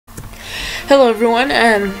Hello everyone,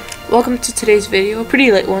 and welcome to today's video. A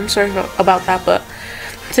pretty late one, sorry about that, but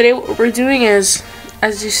today what we're doing is,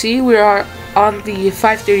 as you see, we are on the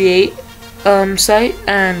 538 site,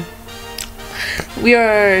 and we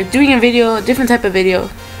are doing a different type of video,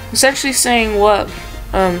 essentially saying what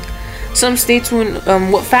some states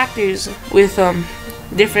what factors with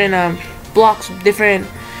different blocks, different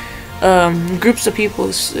groups of people,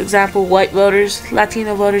 example, white voters,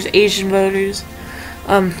 Latino voters, Asian voters,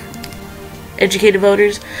 educated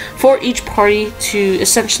voters, for each party to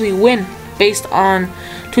essentially win based on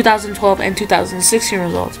 2012 and 2016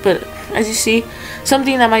 results. But as you see,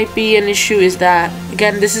 something that might be an issue is that,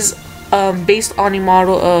 again, this is based on a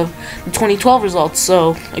model of the 2012 results.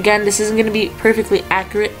 So again, this isn't going to be perfectly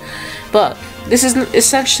accurate, but this is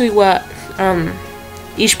essentially what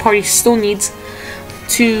each party still needs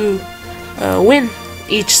to win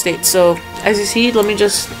each state. So as you see, let me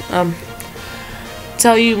just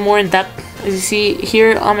tell you more in depth. As you see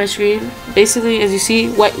here on my screen, basically, as you see,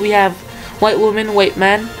 we have white women, white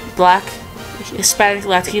men, black, Hispanic,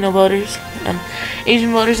 Latino voters,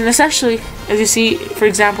 Asian voters, and essentially, as you see, for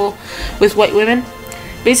example, with white women,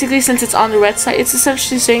 basically, since it's on the red side, it's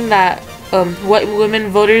essentially saying that white women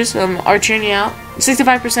voters are turning out.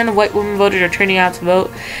 65% of white women voters are turning out to vote,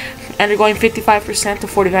 and they're going 55% to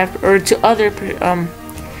 45, or to other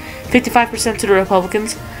 55% to the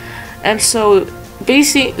Republicans. And so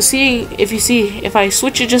basically, if I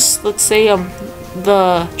switch it, just let's say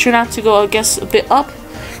the turnout to go, I guess, a bit up,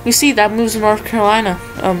 we see that moves North Carolina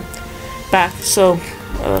back. So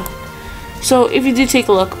if you do take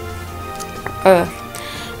a look,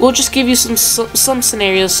 we'll just give you some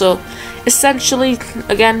scenarios. So essentially,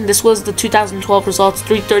 again, this was the 2012 results: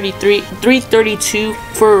 332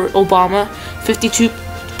 for Obama,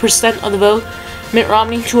 52% of the vote; Mitt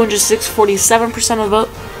Romney, 206, 47% of the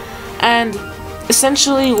vote. And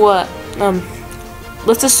essentially, what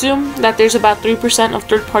let's assume that there's about 3% of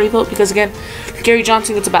third-party vote, because again, Gary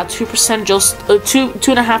Johnson gets about 2%,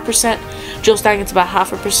 2.5%. Joe Stein gets about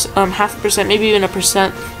half a percent, maybe even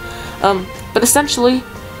 1%. But essentially,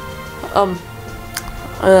 well,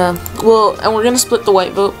 and we're gonna split the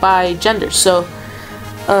white vote by gender. So,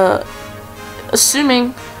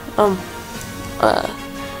 assuming,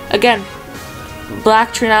 again,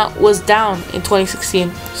 black turnout was down in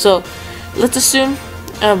 2016. So let's assume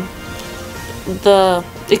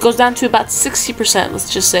it goes down to about 60%, let's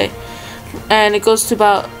just say, and it goes to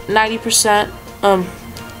about 90%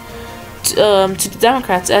 to the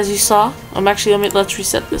Democrats, as you saw. Actually, let's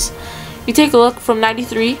reset this. You take a look from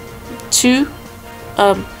 93 to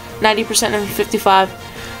 90% and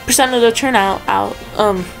 55% of the turnout out.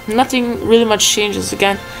 Nothing really much changes.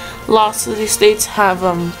 Again, lots of these states have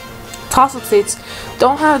toss-up states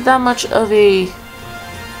don't have that much of a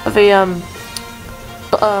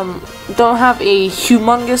don't have a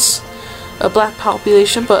humongous black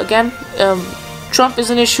population. But again, Trump is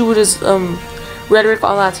an issue with his rhetoric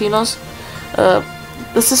on Latinos.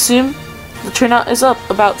 Let's assume the turnout is up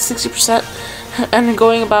about 60%, and they're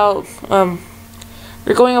going about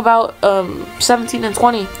 17 and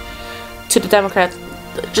 20 to the Democrats.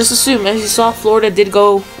 Just assume, as you saw, Florida did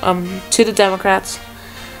go to the Democrats.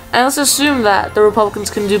 And let's assume that the Republicans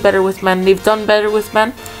can do better with men. They've done better with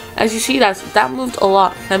men. As you see, that moved a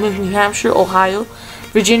lot. That moved New Hampshire, Ohio,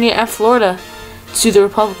 Virginia, and Florida to the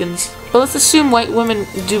Republicans. But let's assume white women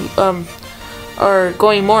are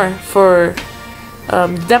going more for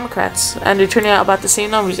the Democrats, and they're turning out about the same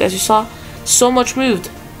numbers. As you saw, so much moved.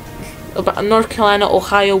 About North Carolina,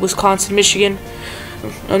 Ohio, Wisconsin, Michigan,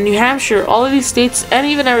 New Hampshire, all of these states, and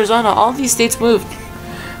even Arizona, all of these states moved.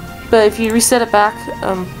 But if you reset it back,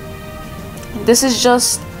 this is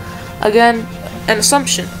just, again, an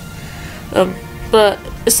assumption. But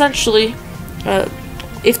essentially,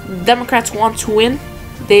 if Democrats want to win,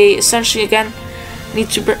 they essentially, again, need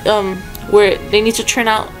to where they need to turn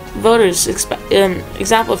out voters.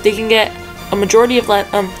 Example, if they can get a majority of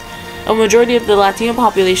the Latino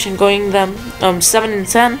population going them 7 and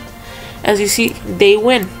 10, as you see, they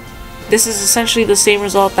win. This is essentially the same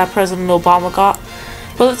result that President Obama got.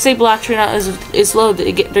 But let's say black turnout is low.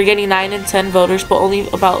 They're getting 9 and 10 voters, but only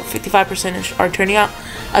about 55% are turning out.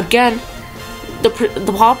 Again, the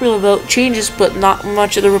popular vote changes, but not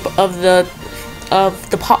much of the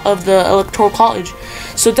electoral college.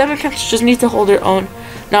 So Democrats just need to hold their own.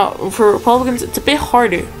 Now, for Republicans, it's a bit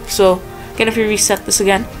harder. So again, if you reset this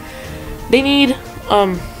again, they need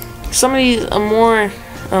some of these more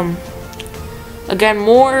a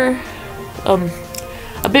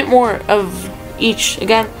bit more of each.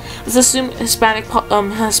 Again, let's assume Hispanic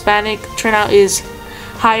turnout is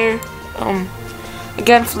higher.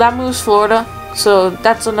 Again, that moves Florida So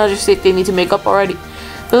that's another state they need to make up already.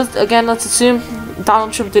 But again, let's assume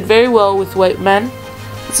Donald Trump did very well with white men.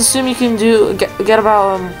 Let's assume you can get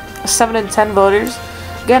about 7 in 10 voters.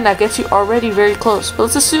 Again, that gets you already very close. But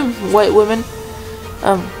let's assume white women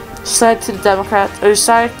side to the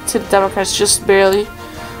Democrats just barely.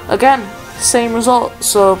 Again, same result.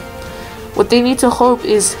 So what they need to hope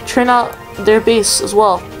is turn out their base as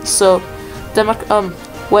well. So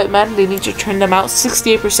white men, they need to turn them out.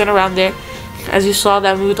 68% around there, as you saw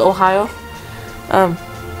that moved Ohio.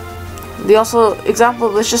 They also,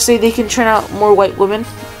 let's just say they can turn out more white women.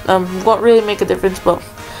 Won't really make a difference, but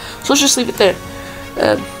so let's just leave it there.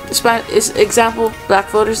 Example, black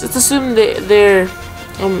voters. Let's assume their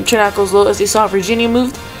turnout goes low, as you saw Virginia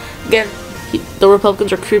moved. Again, the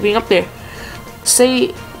Republicans are creeping up there.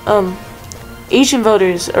 Say Asian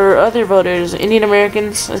voters or other voters, Indian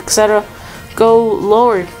Americans, etc., go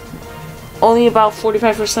lower. Only about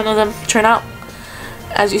 45% of them turn out.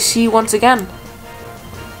 As you see, once again,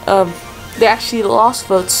 they actually lost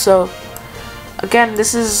votes. So again,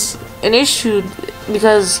 this is an issue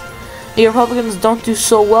because the Republicans don't do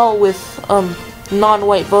so well with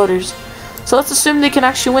non-white voters. So let's assume they can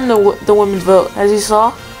actually win the women's vote. As you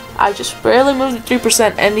saw, I just barely moved to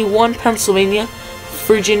 3%, and they won Pennsylvania,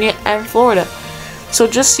 Virginia, and Florida. So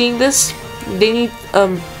just seeing this, they need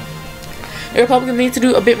the Republicans need to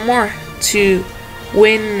do a bit more to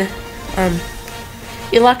win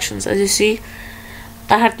elections. As you see,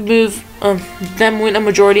 I have to move them win a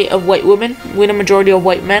majority of white women, win a majority of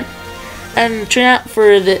white men, and turn out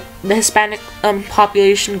for the Hispanic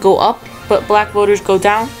population go up, but black voters go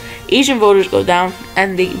down, Asian voters go down,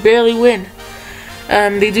 and they barely win.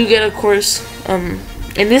 They do get, of course, in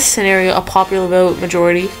this scenario, a popular vote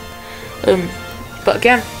majority. But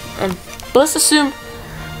again, let's assume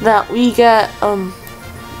that we get a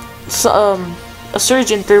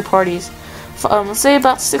surge in third parties. Let's say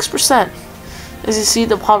about 6%. As you see,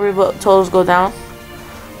 the popular vote totals go down.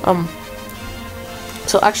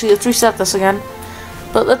 So actually, let's reset this again.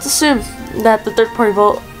 But let's assume that the third party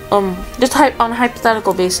vote, just on a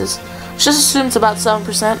hypothetical basis, let's just assume it's about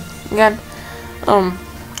 7%.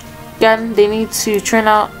 Again, they need to turn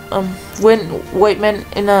out, win white men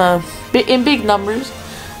in big numbers,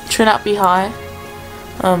 turn out be high.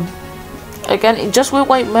 Again, just with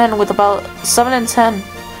white men, with about 7 in 10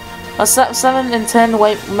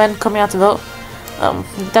 white men coming out to vote,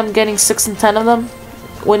 them getting 6 in 10 of them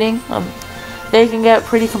winning, they can get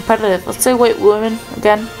pretty competitive. Let's say white women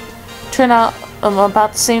again turn out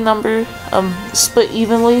about the same number, split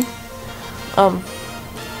evenly, and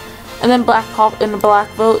then the black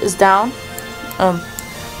vote is down,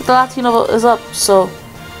 but the Latino vote is up. So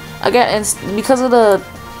again, and because of the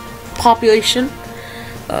population,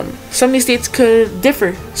 some of these states could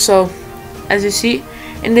differ. So as you see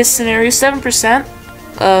in this scenario, 7%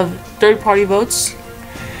 of third-party votes,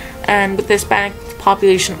 and with the Hispanic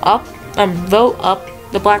population up, vote up,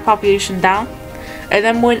 the black population down, and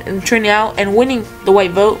then turning out and winning the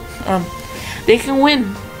white vote, they can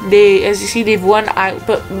win. As you see, they've won,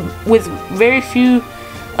 but with very few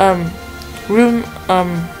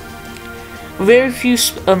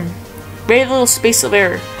very little space of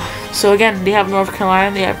error. So again, they have North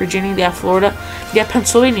Carolina, they have Virginia, they have Florida, they have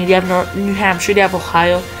Pennsylvania, they have New Hampshire, they have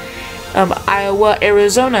Ohio, Iowa,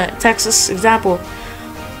 Arizona, Texas, example.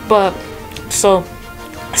 But so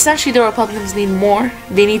essentially, the Republicans need more.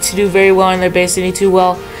 They need to do very well in their base. They need to do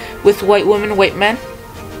well with white women, white men.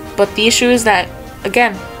 But the issue is that,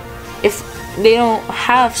 again, if they don't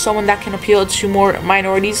have someone that can appeal to more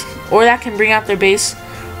minorities, or that can bring out their base,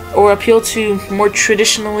 or appeal to more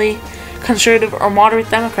traditionally conservative or moderate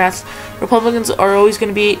Democrats, Republicans are always going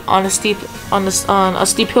to be on a steep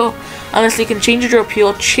hill unless they can change their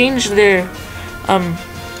appeal, change their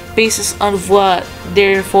basis of what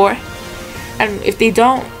they're for. And if they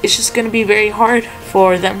don't, it's just going to be very hard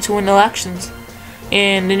for them to win elections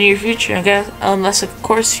in the near future, I guess, unless of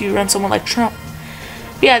course you run someone like Trump.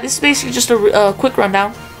 But yeah, this is basically just a quick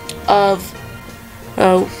rundown of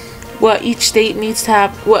what each state needs to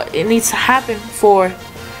have, what it needs to happen for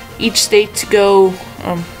each state to go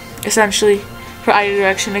essentially for either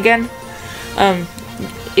direction. Again,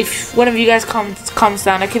 if one of you guys comments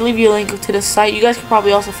down, I can leave you a link to the site. You guys can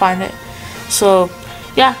probably also find it. So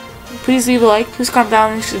yeah, please leave a like, please comment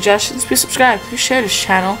down any suggestions, please subscribe, please share this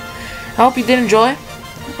channel. I hope you did enjoy.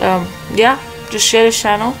 Yeah, just share this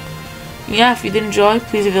channel. Yeah, if you did enjoy,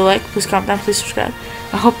 please leave a like, please comment down, please subscribe.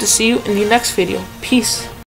 I hope to see you in the next video. Peace.